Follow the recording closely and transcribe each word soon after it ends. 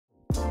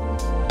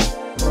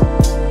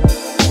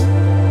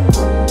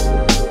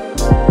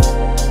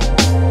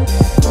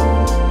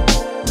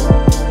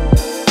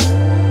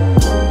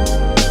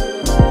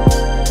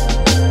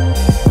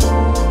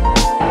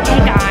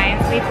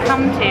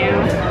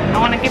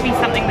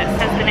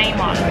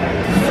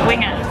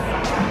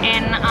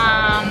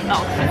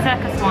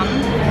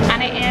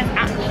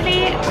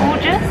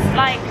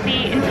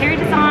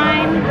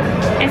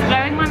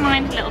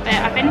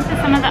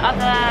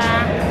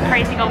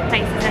crazy golf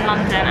places in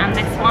London, and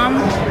this one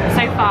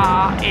so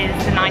far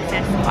is the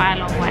nicest by a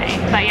long way.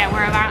 But yeah,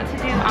 we're about to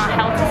do our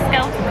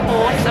helter-skelter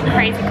course of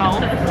crazy golf.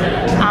 So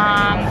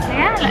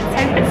yeah, let's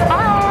hope it's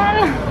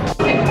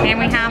fun. Here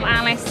we have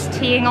Alice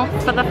teeing off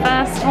for the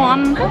first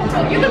one.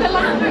 You're gonna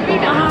laugh at me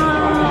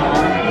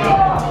now.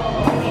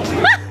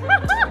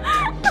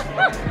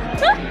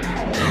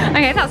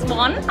 Okay, that's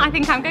one. I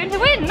think I'm going to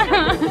win.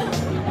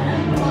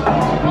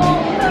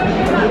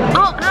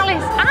 Oh,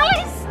 Alice,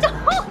 Alice, stop!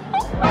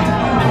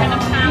 I'm gonna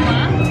power.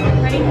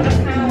 Ready for the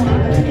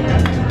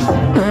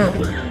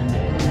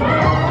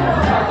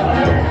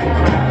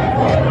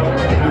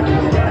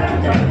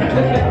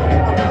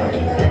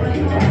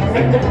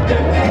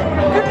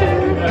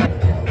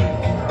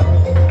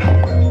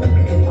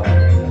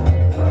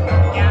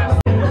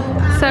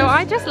So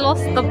I just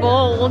lost the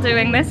ball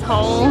doing this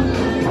hole.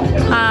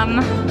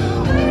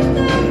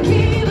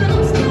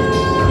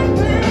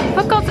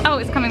 Oh,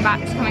 it's coming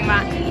back, it's coming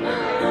back.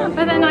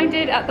 But then I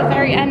did, at the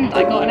very end,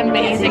 I got an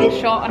amazing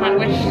shot, and I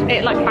wish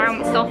it like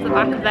bounced off the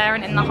back of there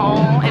and in the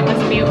hole. It was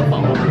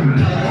beautiful.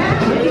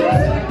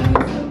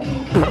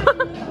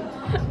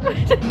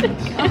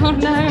 Oh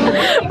no,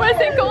 where's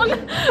it gone?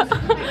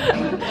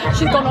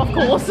 She's gone off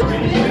course.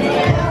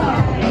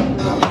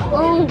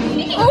 Oh,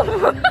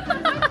 oh.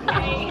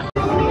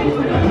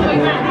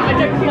 I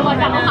don't feel like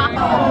that.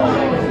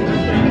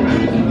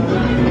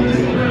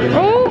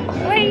 Oh,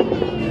 wait.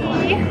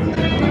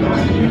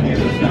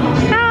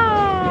 No.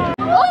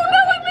 Oh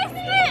no, I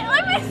missed it! I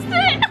missed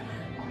it!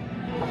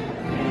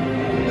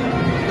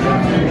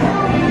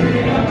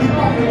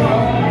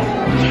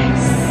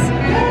 Yes.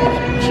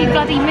 She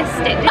bloody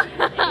missed it.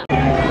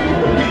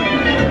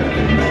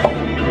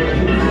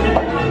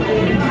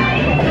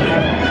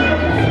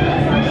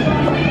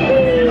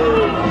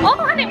 Oh,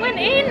 and it went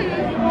in.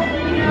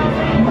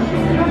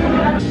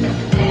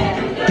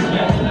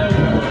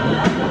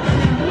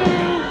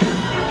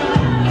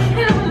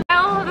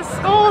 Well, the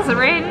scores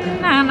are in,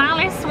 and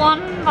Alice won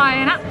by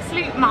an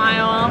absolute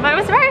mile. But it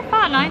was very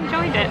fun, I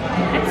enjoyed it.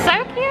 It's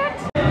so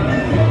cute.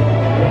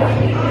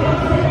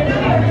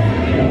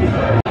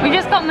 We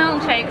just got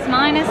milkshakes.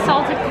 Mine is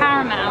salted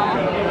caramel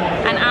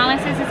and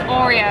Alice's is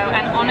Oreo,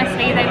 and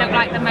honestly they look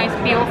like the most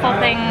beautiful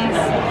things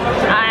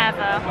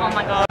ever. Oh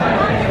my god.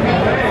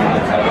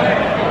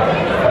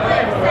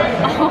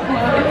 Oh,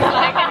 it's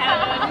like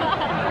heaven.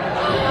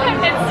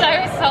 It's so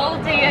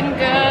salty and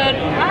good.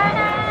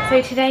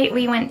 So today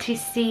we went to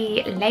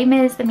see Les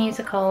Mis the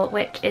musical,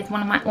 which is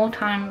one of my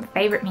all-time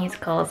favourite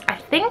musicals. I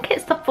think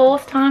it's the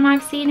 4th time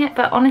I've seen it,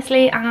 but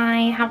honestly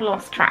I have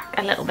lost track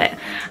a little bit.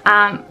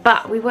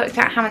 But we worked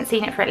out I haven't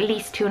seen it for at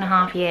least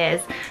 2.5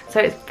 years, so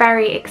it's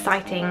very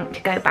exciting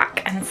to go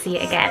back and see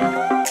it again.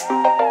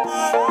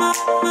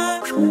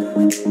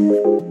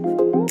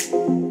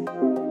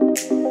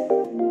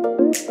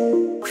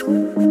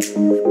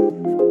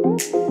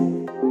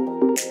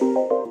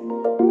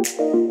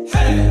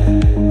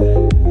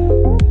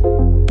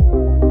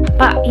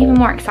 But even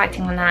more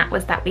exciting than that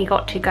was that we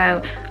got to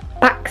go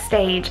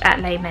backstage at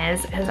Les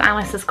Mis, because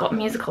Alice has got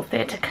musical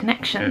theatre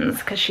connections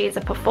because she's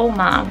a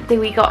performer. So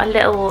we got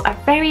a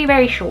very,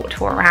 very short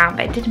tour around,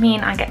 but it did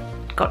mean I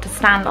got to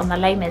stand on the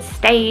Les Mis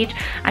stage.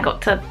 I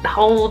got to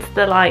hold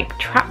the like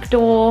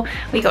trapdoor.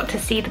 We got to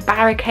see the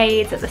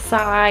barricades at the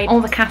side.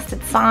 All the cast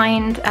had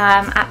signed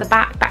at the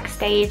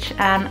backstage,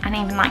 and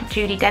even like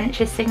Judi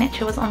Dench's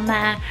signature was on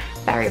there.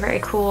 Very, very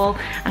cool,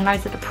 and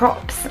loads of the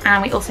props.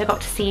 And we also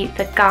got to see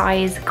the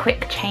guys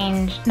quick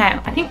change. No,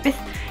 I think it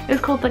was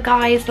called the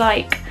guys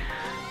like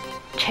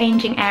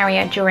changing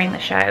area during the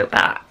show,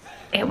 but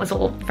it was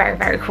all very,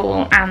 very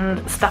cool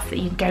and stuff that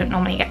you don't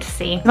normally get to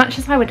see. As much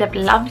as I would have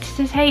loved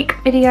to take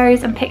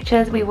videos and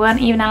pictures, we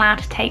weren't even allowed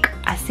to take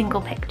a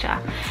single picture.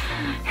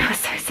 It was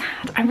so sad.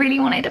 I really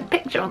wanted a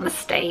picture on the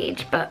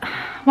stage, but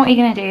what are you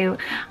gonna do?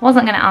 I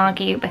wasn't gonna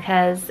argue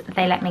because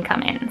they let me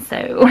come in,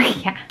 so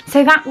yeah.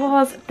 So that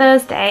was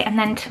Thursday, and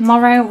then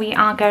tomorrow we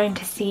are going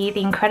to see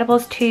The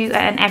Incredibles 2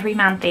 at an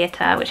Everyman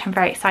theatre, which I'm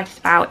very excited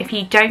about. If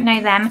you don't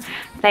know them,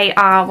 they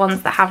are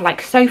ones that have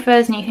like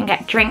sofas and you can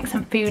get drinks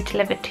and food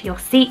delivered to your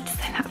seats,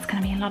 so that's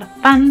going to be a lot of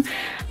fun.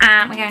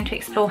 And we're going to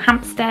explore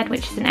Hampstead,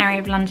 which is an area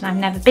of London I've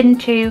never been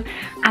to,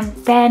 and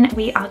then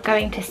we are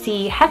going to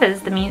see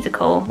Heathers the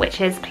musical,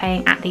 which is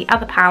playing at the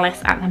other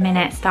palace at the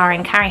minute,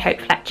 starring Carrie Hope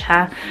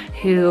Fletcher,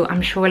 who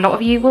I'm sure a lot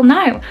of you will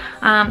know.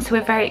 So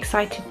we're very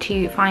excited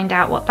to find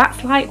out what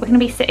that's like. We're going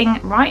to be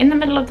sitting right in the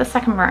middle of the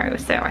second row,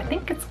 so I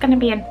think it's going to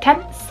be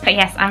intense. But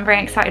yes, I'm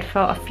very excited for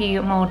a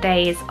few more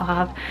days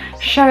of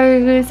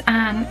shows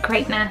and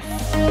greatness.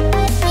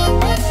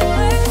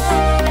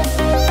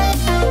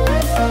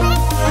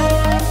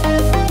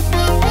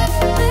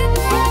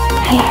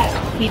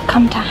 Hello, we've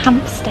come to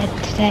Hampstead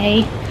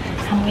today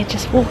and we're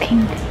just walking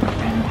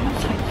around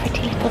outside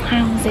pretty little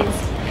houses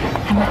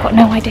and we've got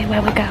no idea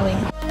where we're going.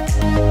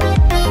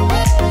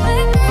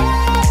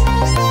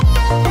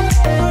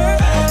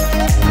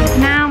 We've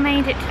now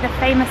made it to the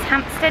famous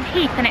Hampstead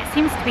Heath, and it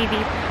seems to be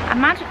a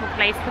magical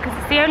place because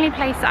it's the only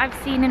place that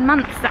I've seen in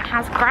months that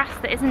has grass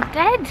that isn't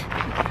dead.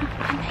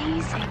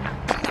 Amazing.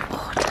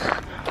 Underwater.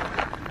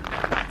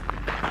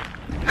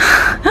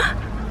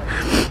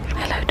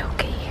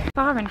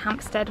 are in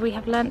Hampstead, we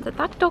have learnt that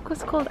that dog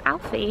was called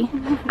Alfie,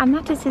 and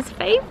that is his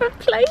favourite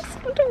place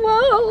in the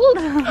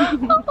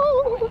world.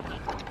 Oh.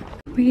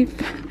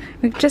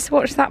 We've just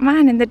watched that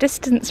man in the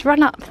distance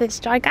run up this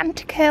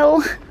gigantic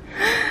hill,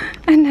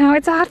 and now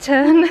it's our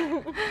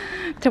turn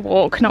to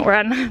walk, not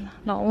run.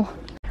 Lol.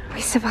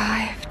 We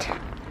survived.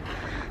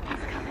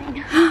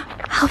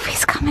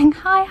 Alfie's coming.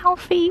 Hi,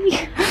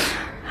 Alfie.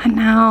 And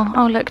now,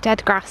 oh look,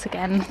 dead grass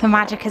again. The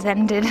magic has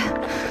ended.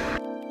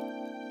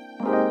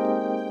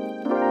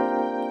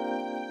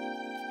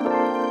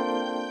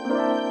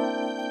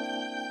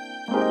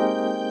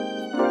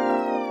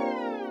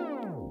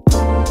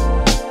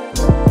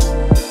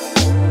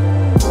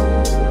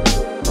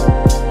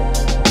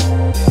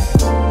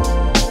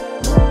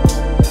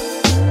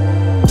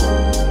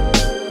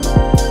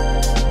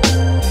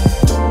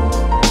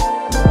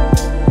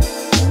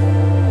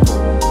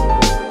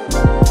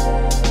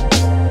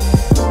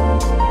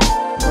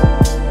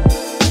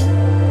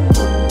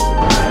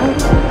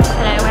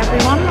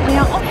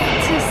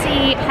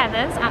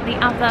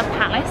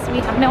 We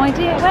have no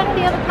idea where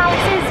the other palace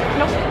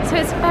is, so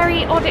it's a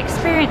very odd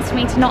experience for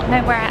me to not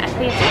know where a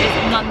theatre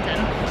is in London.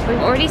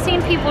 We've already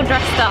seen people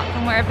dressed up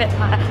and we're a bit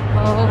like,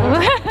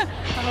 oh,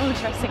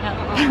 dressing up.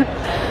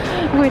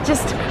 We're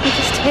just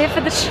here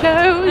for the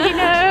show, you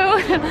know.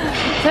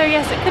 So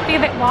yes, it could be a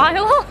bit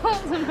wild.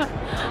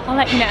 I'll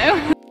let you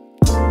know.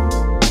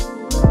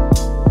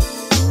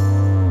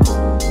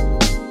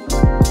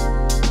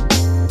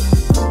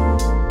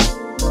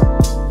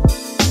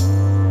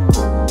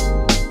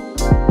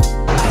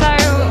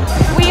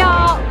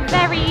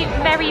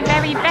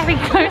 Very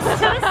close to the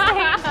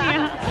stage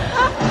here.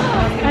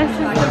 This is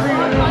the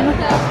room.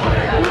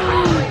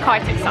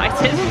 Quite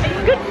excited.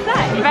 Good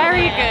play.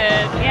 Very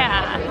good,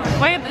 yeah.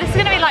 This is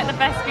going to be like the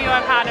best view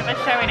I've had of a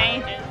show in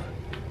ages.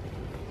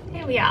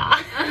 Here we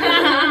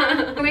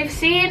are. We've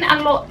seen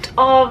a lot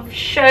of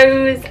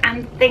shows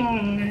and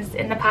things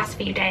in the past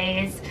few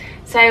days.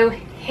 So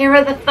here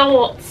are the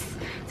thoughts.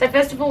 So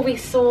first of all, we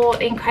saw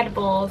The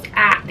Incredibles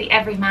at the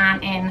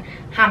Everyman in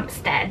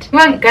Hampstead. We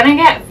weren't gonna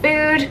get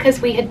food because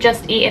we had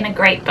just eaten a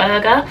great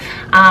burger,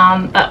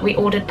 but we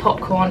ordered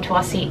popcorn to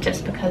our seat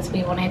just because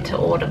we wanted to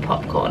order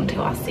popcorn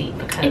to our seat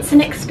because it's an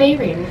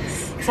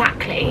experience.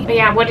 Exactly. But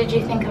yeah, what did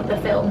you think of the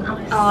film,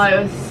 Alice? Oh,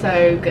 it was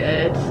so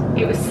good.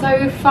 It was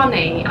so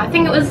funny. I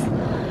think it was,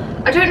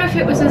 I don't know if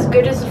it was as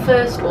good as the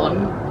first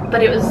one,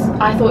 but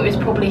I thought it was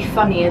probably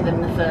funnier than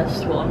the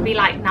first one. We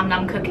like Num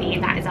Num Cookie,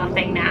 that is our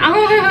thing now.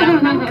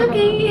 Num Num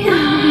Cookie.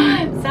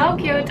 So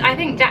cute. I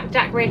think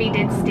Jack really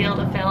did steal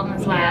the film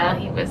as well. Yeah.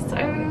 He was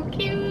so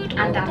cute.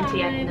 And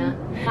Auntie Edna.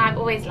 I've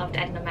always loved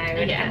Edna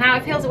Mode. Yeah. And now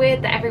it feels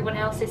weird that everyone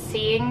else is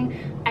seeing.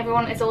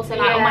 Everyone is also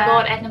like, oh my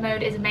god, Edna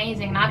Mode is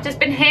amazing. And I've just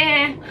been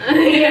here.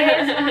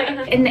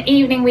 In the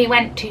evening we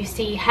went to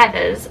see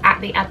Heathers at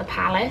the Other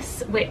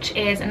Palace, which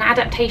is an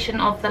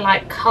adaptation of the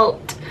like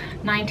cult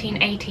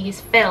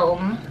 1980s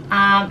film,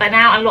 but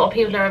now a lot of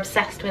people are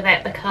obsessed with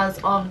it because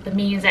of the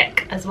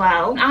music as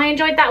well. I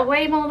enjoyed that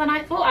way more than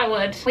I thought I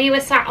would. We were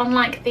sat on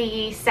like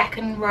the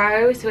second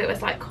row, so it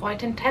was like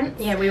quite intense.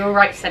 Yeah, we were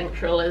right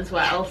central as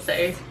well,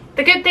 so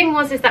the good thing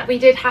was is that we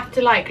did have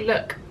to like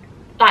look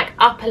like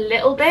up a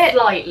little bit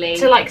slightly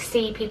to like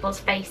see people's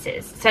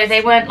faces, so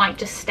they weren't like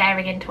just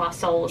staring into our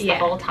souls the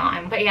whole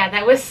time. But yeah,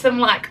 there was some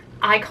like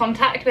eye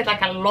contact with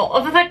like a lot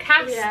of the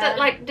cast at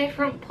like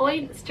different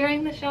points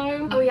during the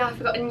show. Oh yeah, I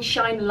forgot, and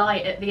Shine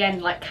Light at the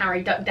end, like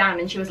Carrie ducked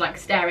down and she was like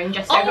staring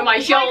just over my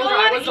shoulder.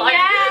 God, I was like,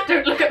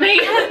 don't look at me.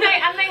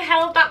 And they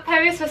held that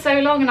pose for so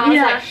long and I was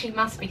like, she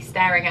must be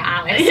staring at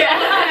Alice.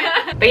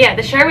 Yeah. But yeah,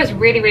 the show was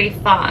really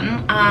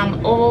fun.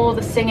 All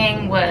the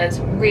singing was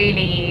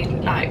really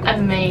like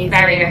amazing.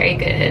 Very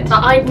good.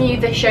 I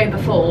knew the show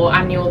before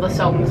and knew all the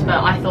songs,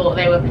 but I thought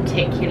they were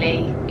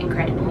particularly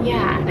incredible.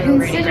 Yeah, they were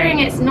considering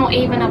really it's not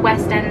even a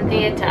West End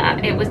theatre,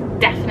 it was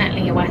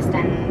definitely a West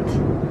End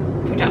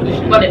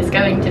production. Well, it's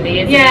going to be,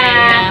 isn't it?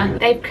 Yeah,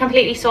 they've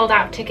completely sold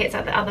out tickets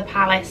at the Other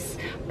Palace,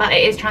 but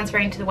it is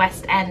transferring to the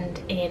West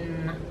End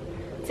in,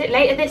 is it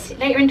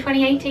later in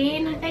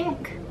 2018, I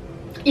think?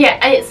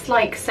 Yeah, it's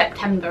like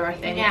September, I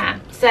think. Yeah,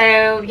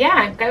 so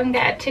yeah, go and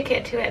get a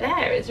ticket to it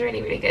there. It's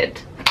really good.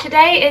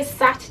 Today is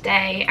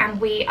Saturday and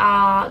we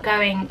are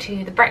going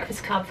to the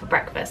Breakfast Club for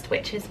breakfast,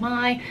 which is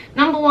my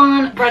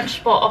 #1 brunch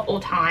spot of all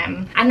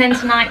time. And then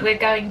tonight we're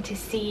going to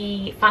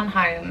see Fun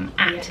Home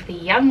at the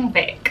Young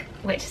Vic,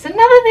 which is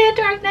another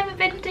theatre I've never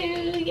been to.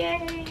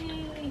 Yay!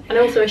 And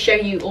also a show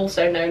you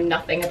also know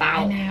nothing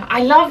about. I know.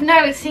 I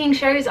love seeing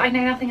shows I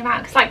know nothing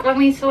about. Because like when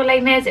we saw Les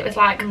Mis, it was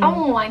like,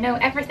 oh, I know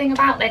everything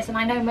about this and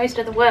I know most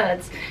of the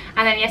words.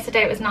 And then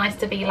yesterday it was nice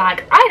to be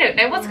like, I don't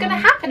know what's going to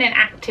happen in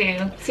Act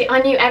 2. See,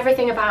 I knew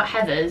everything about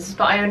Heathers,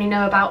 but I only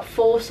know about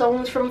 4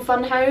 songs from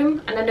Fun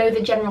Home. And I know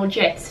the general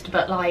gist,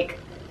 but like,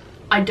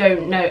 I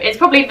don't know. It's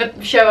probably the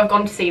show I've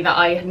gone to see that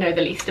I know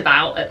the least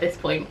about at this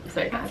point.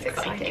 So that's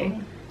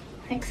exciting.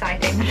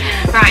 Exciting.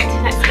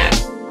 Right, let's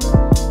go.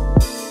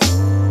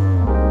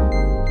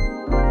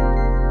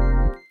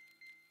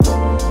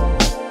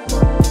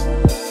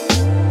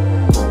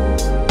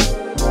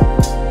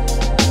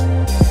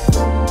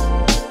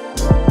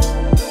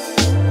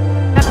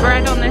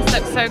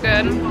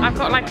 I've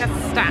got like a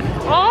stack.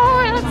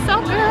 Oh, it looks so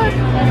good.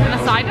 And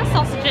a side of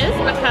sausages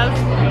because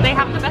they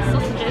have the best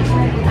sausages.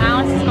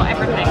 Alice has got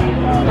everything.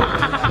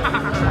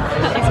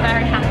 She's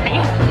very happy.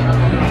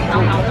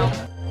 Nom, nom, nom.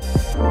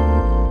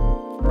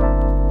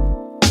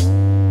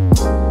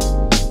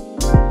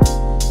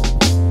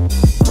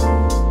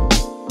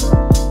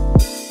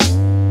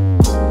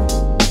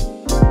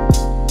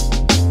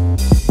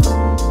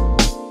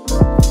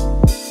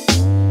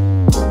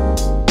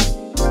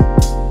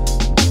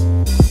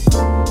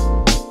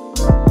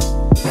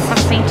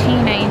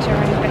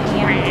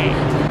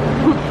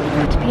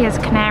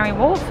 Canary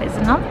Wharf is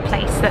another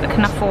place that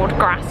can afford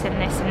grass in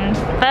this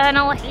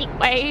infernal heat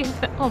wave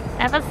that will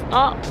never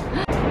stop.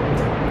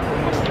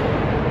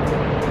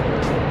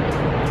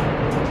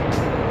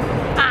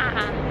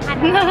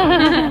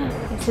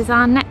 This is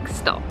our next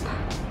stop,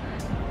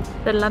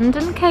 the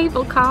London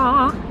cable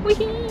car. Whee!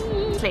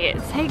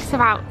 It takes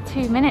about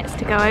 2 minutes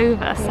to go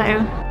over, so.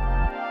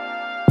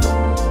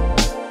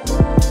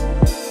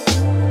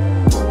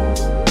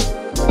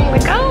 Here we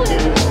go.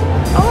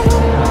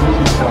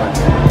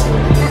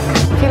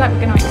 I feel like we're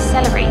going to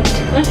accelerate.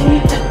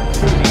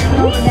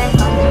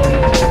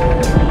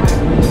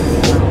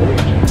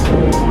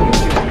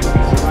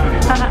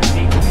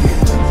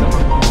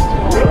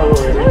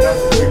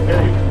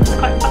 It's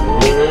quite fun.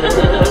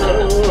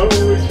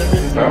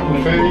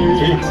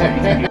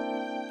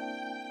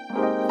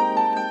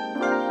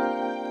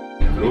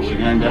 Also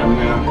going down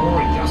there.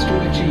 More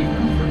industrial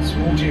achievement for its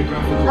small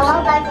geographical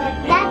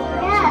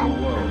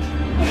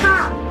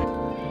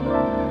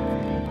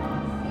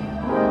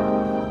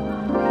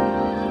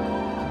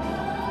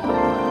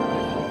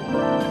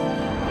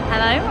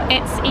Hello,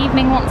 it's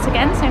evening once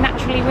again, so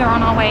naturally we're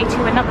on our way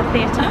to another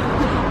theatre.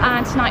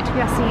 Tonight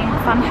we are seeing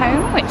Fun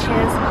Home, which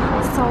is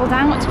sold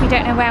out. We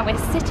don't know where we're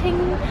sitting,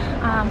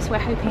 so we're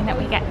hoping that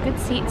we get good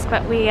seats,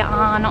 but we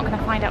are not going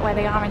to find out where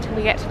they are until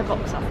we get to the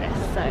box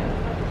office, so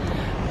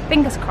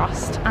fingers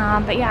crossed.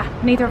 But yeah,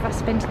 neither of us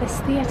have been to this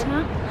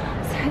theatre,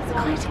 so it's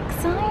quite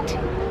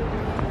exciting.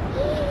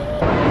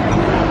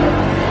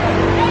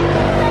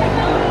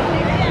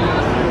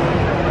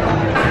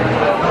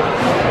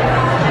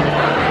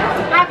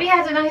 Have you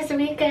had a nice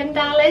weekend,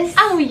 Alice?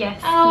 Oh yes,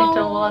 oh,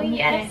 little one.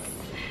 Yes.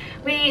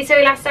 So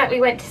last night we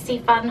went to see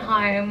Fun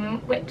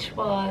Home, which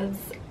was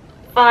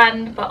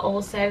fun but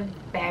also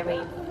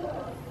very,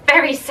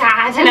 very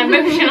sad and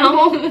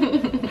emotional.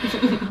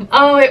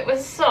 Oh, it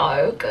was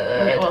so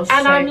good. It was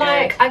and so I'm good.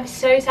 like, I'm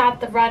so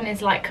sad the run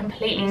is like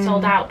completely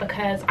sold out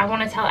because I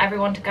want to tell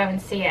everyone to go and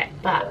see it,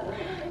 but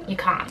you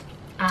can't.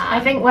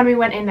 I think when we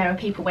went in, there were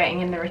people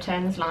waiting in the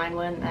returns line,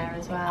 weren't there,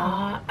 as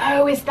well?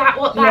 Oh, is that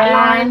what that Yeah.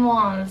 line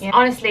was? Yeah.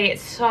 Honestly,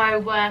 it's so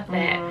worth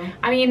it.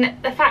 I mean,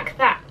 the fact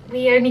that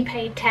we only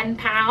paid £10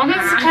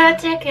 per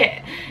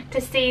ticket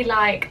to see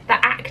like the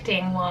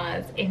acting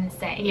was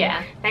insane.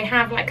 Yeah. They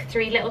have like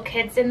 3 little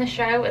kids in the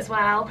show as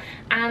well,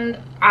 and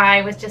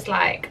I was just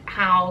like,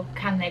 how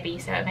can they be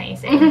so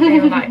amazing? They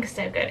were like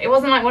so good. It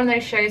wasn't like one of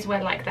those shows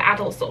where like the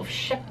adults sort of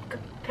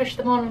push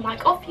them on,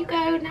 like, off you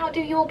go, now do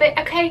your bit,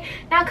 okay,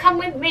 now come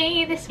with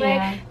me this way.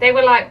 Yeah. They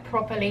were like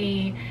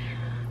properly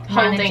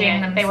Holding it.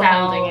 themselves. They were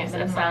holding it and,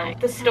 themselves. like,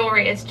 the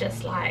story is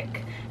just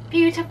like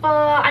beautiful.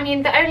 I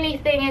mean, the only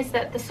thing is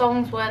that the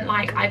songs weren't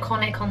like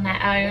iconic on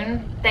their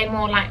own. They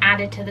more like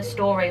added to the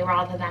story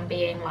rather than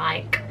being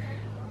like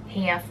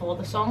here for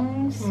the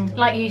songs.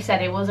 Like you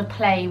said, it was a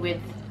play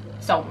with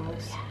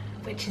songs.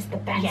 Which is the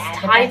best Yeah,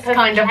 the type best of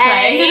kind of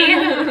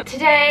play.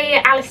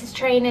 Today, Alice's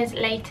train is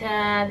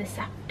later this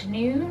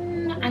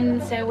afternoon,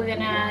 and so we're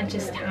gonna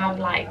just have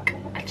like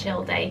a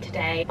chill day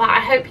today. But I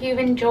hope you've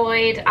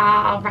enjoyed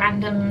our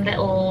random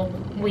little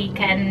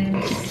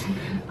weekend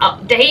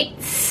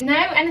updates. No?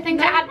 Anything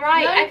to add?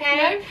 Right, no,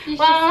 okay. No,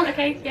 Well,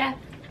 okay, yeah,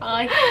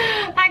 bye.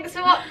 Thanks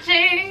for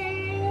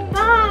watching.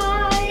 Bye.